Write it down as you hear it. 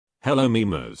Hello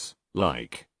memers,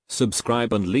 like,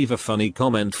 subscribe and leave a funny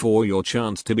comment for your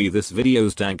chance to be this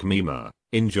video's dank memer.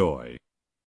 Enjoy.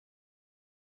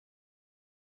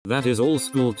 That is all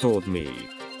school taught me.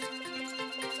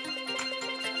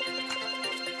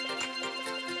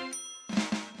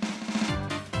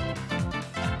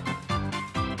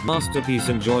 Masterpiece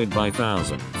enjoyed by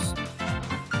thousands.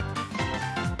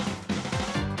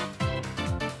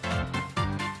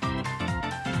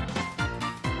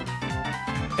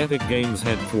 Epic Games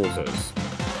headquarters.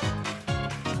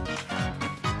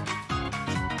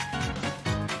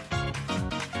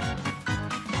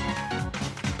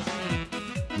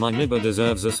 My neighbor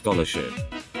deserves a scholarship.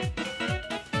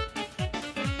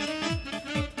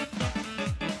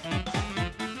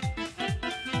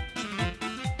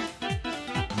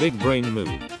 Big brain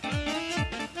move.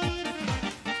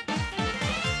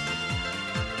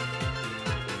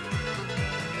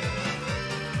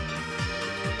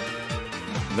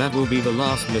 That will be the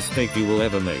last mistake you will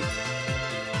ever make.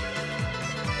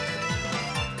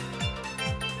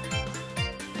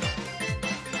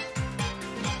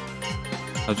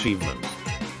 Achievement.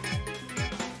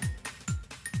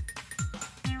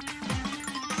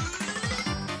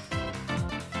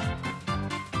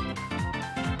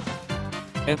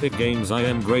 Epic Games, I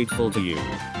am grateful to you.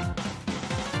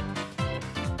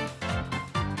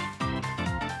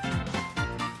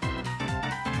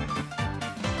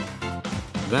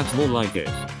 That's more like it.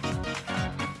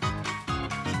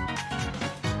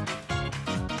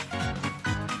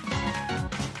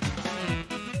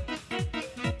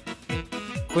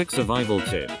 Quick survival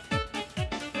tip.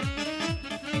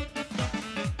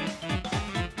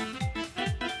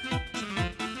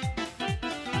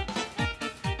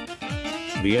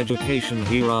 The education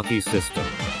hierarchy system.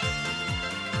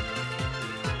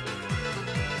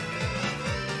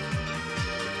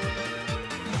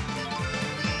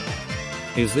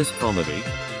 Is this comedy?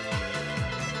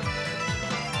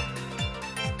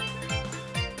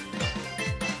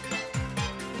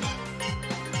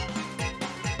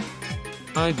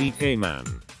 IDK man.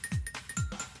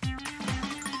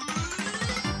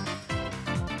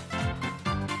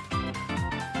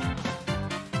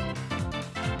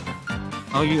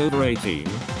 Are you over 18?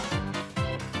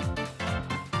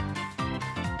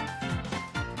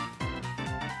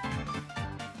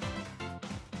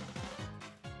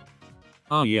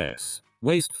 Ah yes.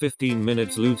 Waste 15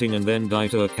 minutes looting and then die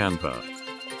to a camper.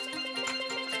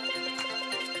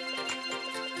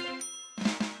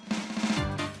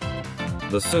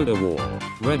 The soda war.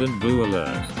 Red and blue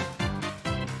alert.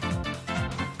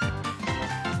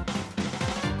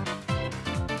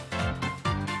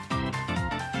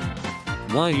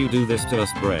 Why you do this to us,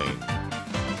 brain?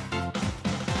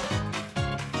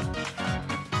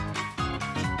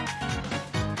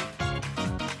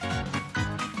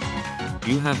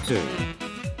 You have to.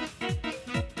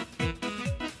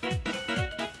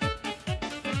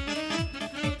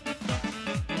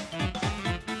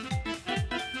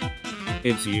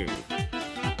 It's you.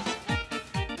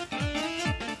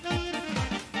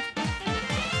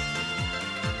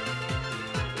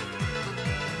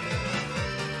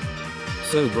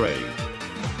 So brave.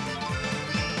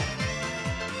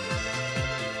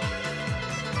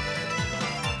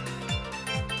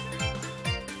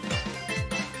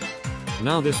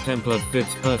 Now this template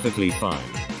fits perfectly fine.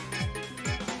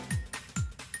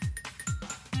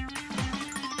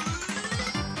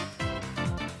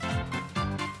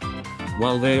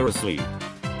 While they are asleep.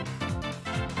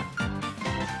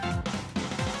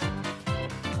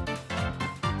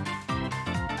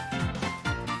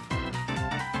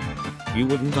 You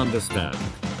wouldn't understand.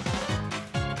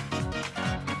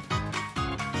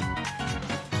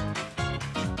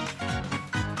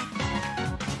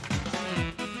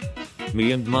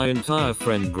 Me and my entire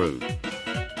friend group.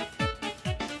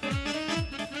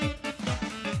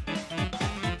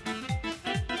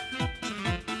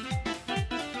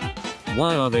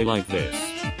 Why are they like this?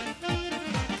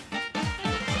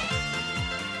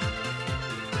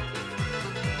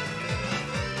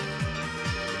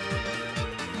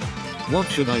 What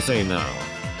should I say now?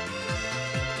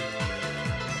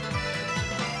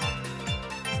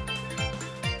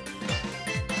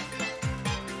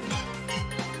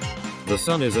 The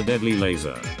sun is a deadly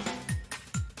laser.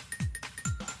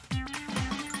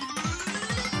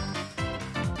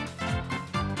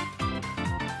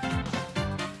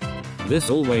 This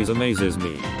always amazes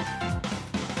me.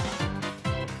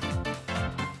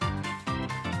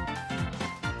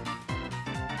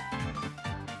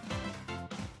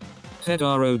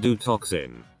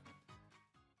 Tetrodotoxin.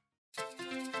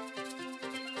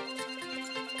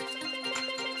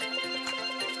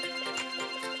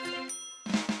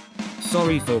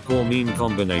 Sorry for poor mean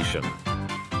combination.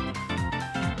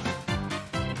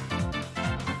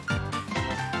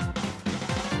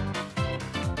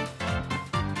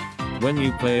 When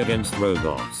you play against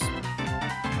robots.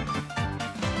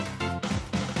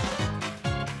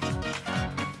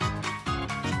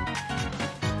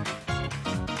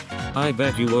 I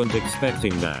bet you weren't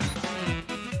expecting that.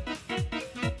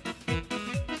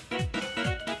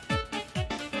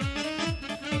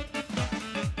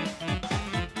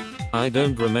 I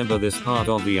don't remember this part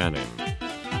of the anime.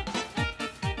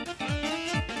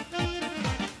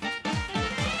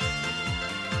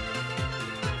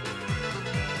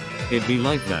 It'd be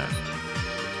like that.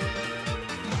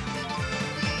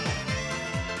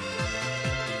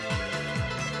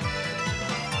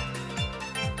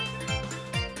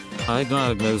 I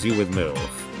diagnose you with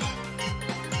MILF.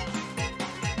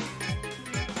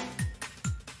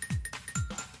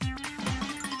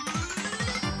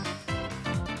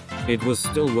 It was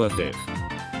still worth it.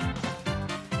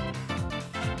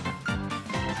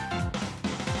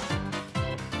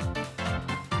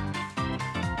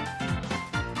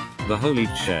 The holy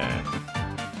chair.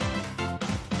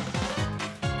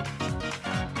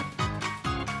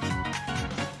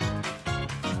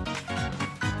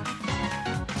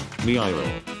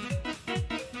 Miral.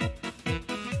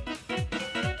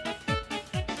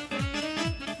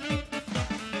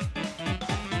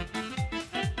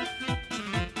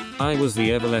 I was the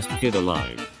everlast kid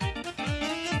alive.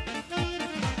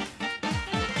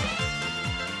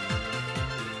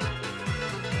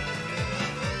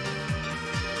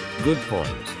 Good point.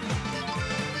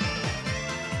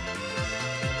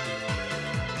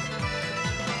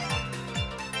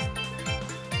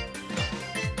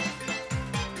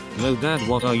 No, Dad,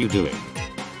 what are you doing?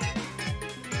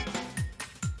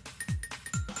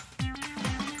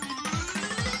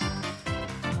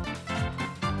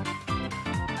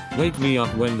 Wake me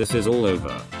up when this is all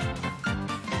over.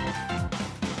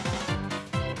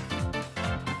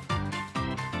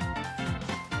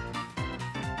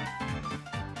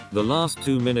 The last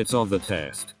 2 minutes of the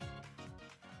test.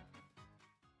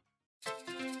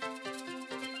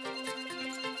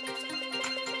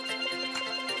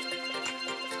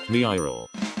 Miral.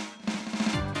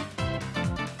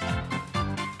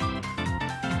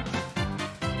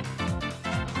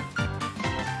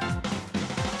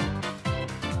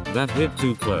 That hit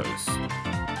too close.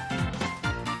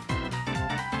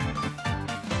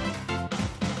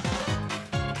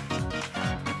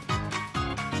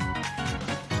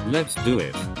 Let's do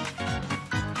it.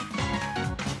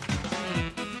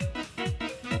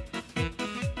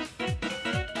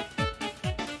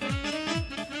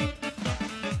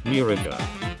 Murica.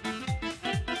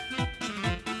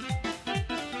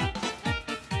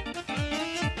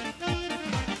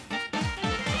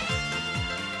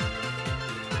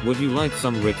 Would you like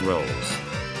some Rick rolls?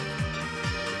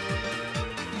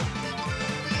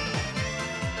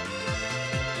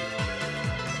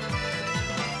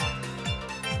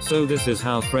 So this is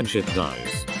how friendship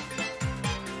dies.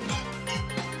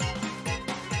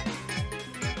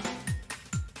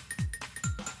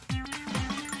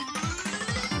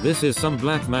 This is some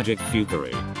black magic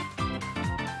fuckery.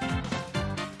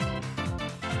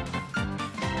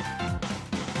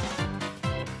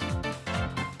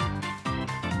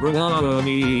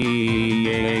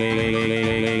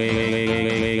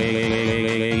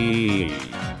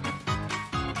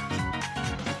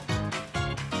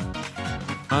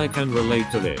 I can relate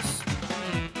to this.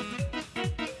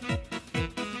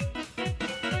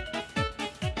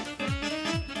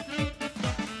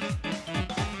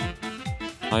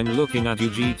 I'm looking at you,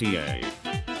 GTA.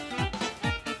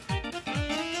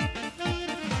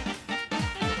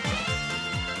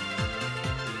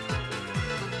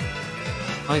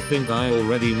 I think I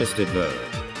already missed it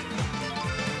though.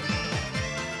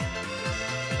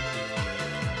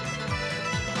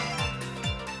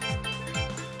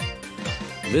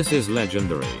 This is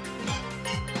legendary.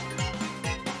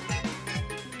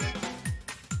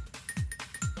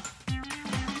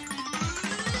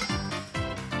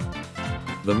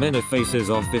 The Many Faces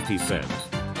of 50 Cent.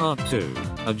 Part 2.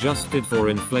 Adjusted for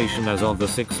inflation as of the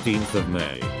 16th of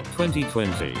May,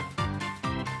 2020.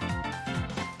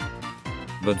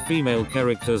 But female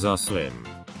characters are slim.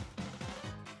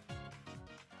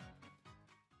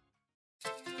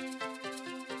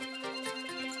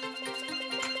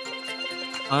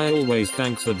 I always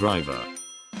thanks the driver.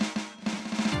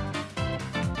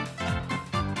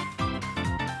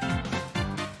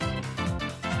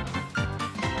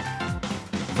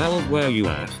 Valve, where you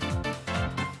at?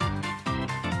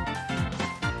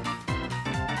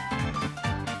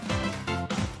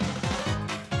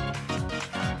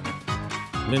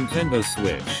 Nintendo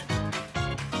Switch.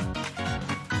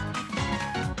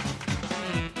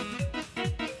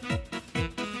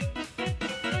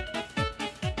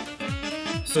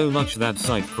 So much that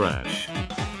site crash.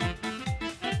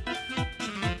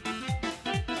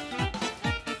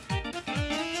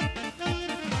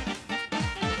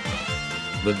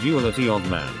 The duality of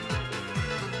man.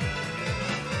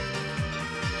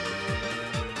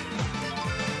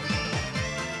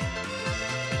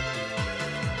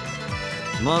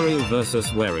 Mario vs.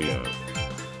 Wario.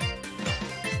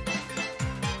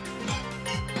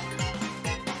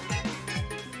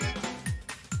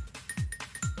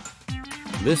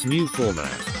 This new format.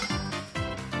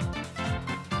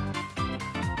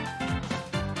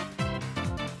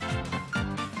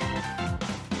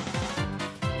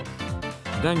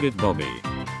 Dang it, Bobby.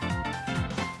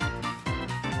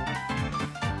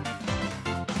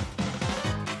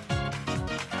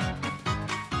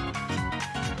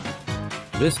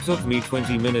 This took me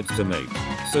 20 minutes to make,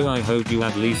 so I hope you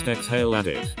at least exhale at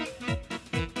it.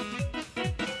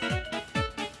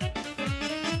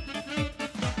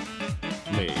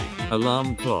 Me.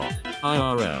 Alarm clock.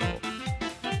 IRL.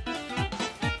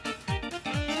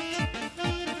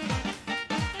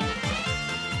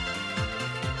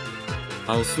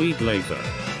 I'll sleep later.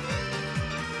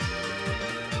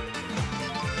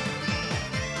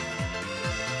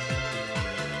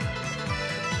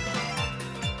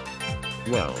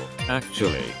 Well,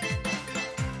 actually.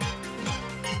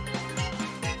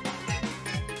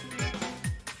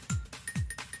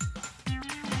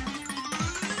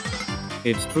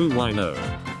 It's true, why no?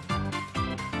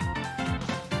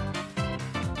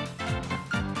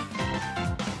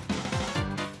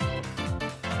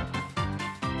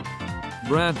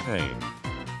 Brad Payne.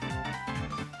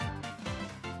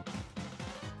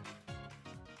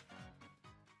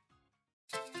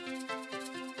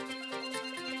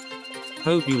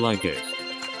 Hope you like it.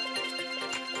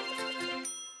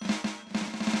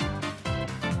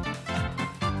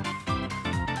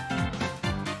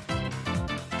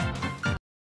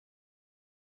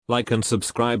 Like and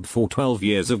subscribe for 12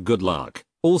 years of good luck.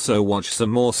 Also watch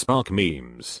some more Spark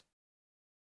memes.